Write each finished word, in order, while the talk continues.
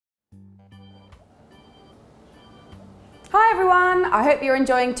Hi everyone, I hope you're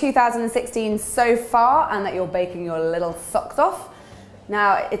enjoying 2016 so far and that you're baking your little socks off.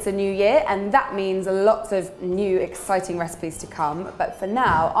 Now it's a new year and that means lots of new exciting recipes to come, but for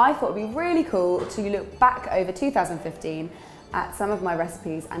now I thought it'd be really cool to look back over 2015 at some of my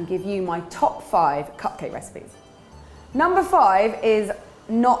recipes and give you my top 5 cupcake recipes. Number 5 is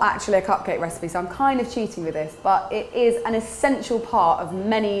not actually a cupcake recipe, so I'm kind of cheating with this, but it is an essential part of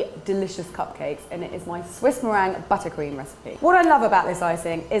many delicious cupcakes, and it is my Swiss meringue buttercream recipe. What I love about this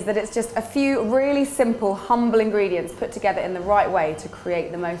icing is that it's just a few really simple, humble ingredients put together in the right way to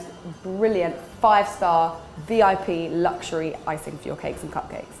create the most brilliant 5-star VIP luxury icing for your cakes and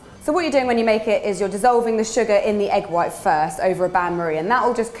cupcakes. So what you're doing when you make it is you're dissolving the sugar in the egg white first over a bain-marie, and that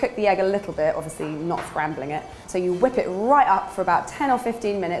will just cook the egg a little bit, obviously not scrambling it. So you whip it right up for about 10 or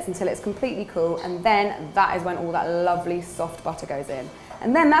 15 minutes until it's completely cool, and then that is when all that lovely soft butter goes in.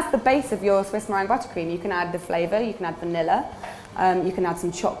 And then that's the base of your Swiss meringue buttercream. You can add the flavour, you can add vanilla, you can add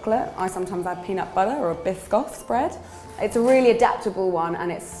some chocolate. I sometimes add peanut butter or a Biscoff spread. It's a really adaptable one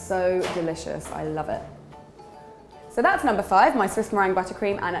and it's so delicious, I love it. So that's number 5, my Swiss meringue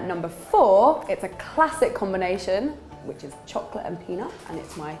buttercream, and at number 4, it's a classic combination, which is chocolate and peanut, and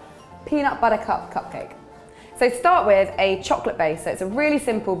it's my peanut butter cup cupcake. So start with a chocolate base, so it's a really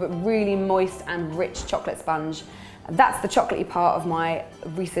simple but really moist and rich chocolate sponge. That's the chocolatey part of my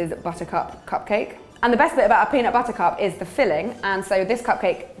Reese's Buttercup cupcake. And the best bit about a peanut butter cup is the filling, and so this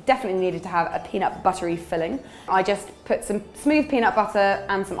cupcake definitely needed to have a peanut buttery filling. I just put some smooth peanut butter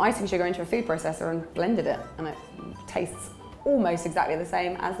and some icing sugar into a food processor and blended it, and it tastes almost exactly the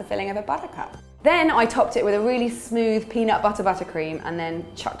same as the filling of a buttercup. Then I topped it with a really smooth peanut butter buttercream and then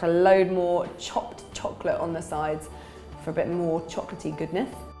chucked a load more chopped chocolate on the sides for a bit more chocolatey goodness.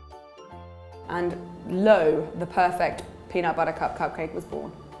 And lo, the perfect peanut butter cup cupcake was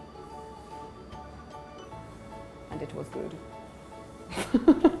born. And it was good.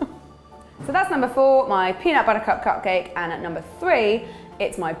 So that's number 4, my peanut butter cup cupcake, and at number 3,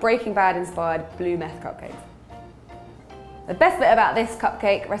 it's my Breaking Bad inspired blue meth cupcake. The best bit about this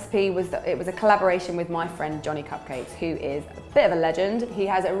cupcake recipe was that it was a collaboration with my friend Johnny Cupcakes, who is a bit of a legend. He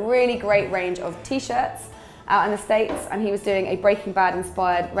has a really great range of t-shirts out in the States, and he was doing a Breaking Bad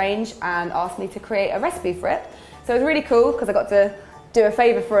inspired range and asked me to create a recipe for it. So it was really cool because I got to do a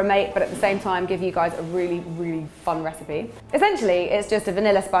favour for a mate, but at the same time give you guys a really, really fun recipe. Essentially, it's just a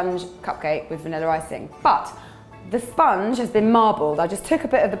vanilla sponge cupcake with vanilla icing, but the sponge has been marbled. I just took a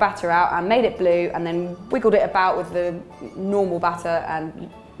bit of the batter out and made it blue and then wiggled it about with the normal batter, and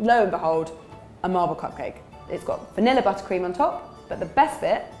lo and behold, a marble cupcake. It's got vanilla buttercream on top, but the best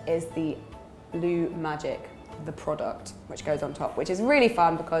bit is the blue magic, the product, which goes on top, which is really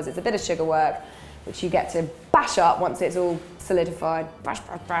fun because it's a bit of sugar work, which you get to bash up once it's all solidified. Bash,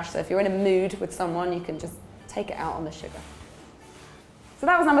 bash, bash. So if you're in a mood with someone, you can just take it out on the sugar. So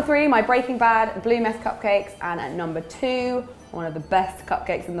that was number 3, my Breaking Bad blue meth cupcakes, and at number 2, one of the best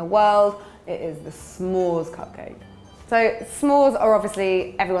cupcakes in the world, it is the s'mores cupcake. So s'mores are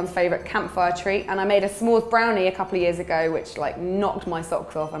obviously everyone's favourite campfire treat, and I made a s'mores brownie a couple of years ago, which like knocked my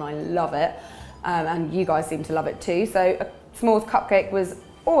socks off, and I love it, and you guys seem to love it too. So a s'mores cupcake was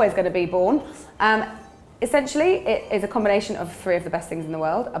always going to be born. Essentially, it is a combination of 3 of the best things in the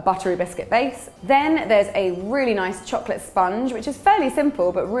world: a buttery biscuit base, then there's a really nice chocolate sponge, which is fairly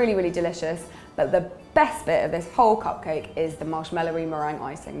simple but really, really delicious. But the best bit of this whole cupcake is the marshmallowy meringue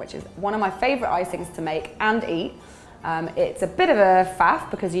icing, which is one of my favourite icings to make and eat. It's a bit of a faff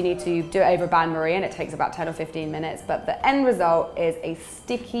because you need to do it over a bain-marie and it takes about 10 or 15 minutes, but the end result is a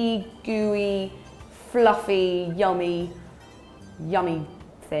sticky, gooey, fluffy, yummy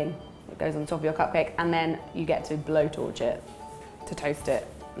thing that goes on top of your cupcake, and then you get to blowtorch it to toast it.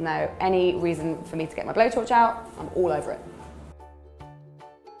 Now, any reason for me to get my blowtorch out, I'm all over it.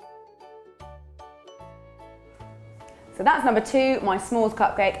 So that's number 2, my s'mores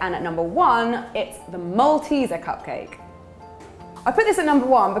cupcake, and at number 1, it's the Malteser cupcake. I put this at number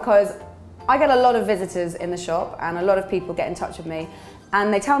 1 because I get a lot of visitors in the shop and a lot of people get in touch with me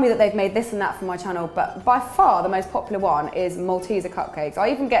and they tell me that they've made this and that for my channel, but by far the most popular one is Malteser cupcakes.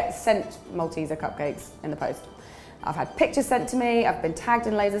 I even get sent Malteser cupcakes in the post. I've had pictures sent to me, I've been tagged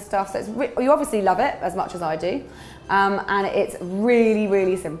in loads of stuff, so you obviously love it as much as I do, and it's really,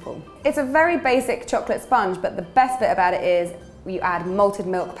 really simple. It's a very basic chocolate sponge, but the best bit about it is you add malted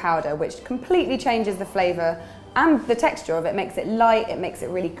milk powder, which completely changes the flavour and the texture of it, makes it light, it makes it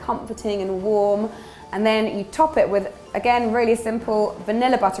really comforting and warm, and then you top it with, again, really simple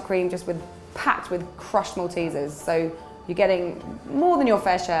vanilla buttercream, just packed with crushed Maltesers, so you're getting more than your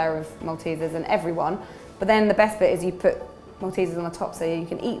fair share of Maltesers and everyone. But then the best bit is you put Maltesers on the top so you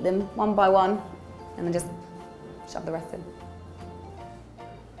can eat them one by one and then just shove the rest in.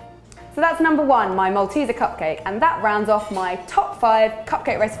 So that's number 1, my Malteser cupcake, and that rounds off my top 5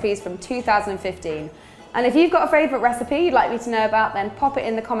 cupcake recipes from 2015. And if you've got a favourite recipe you'd like me to know about, then pop it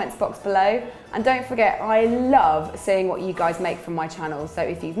in the comments box below. And don't forget, I love seeing what you guys make from my channel. So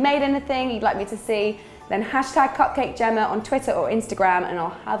if you've made anything you'd like me to see, then hashtag Cupcake Jemma on Twitter or Instagram and I'll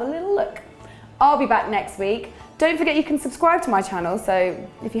have a little look. I'll be back next week. Don't forget you can subscribe to my channel, so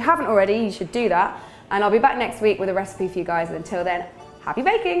if you haven't already, you should do that. And I'll be back next week with a recipe for you guys. And until then, happy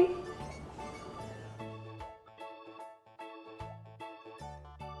baking!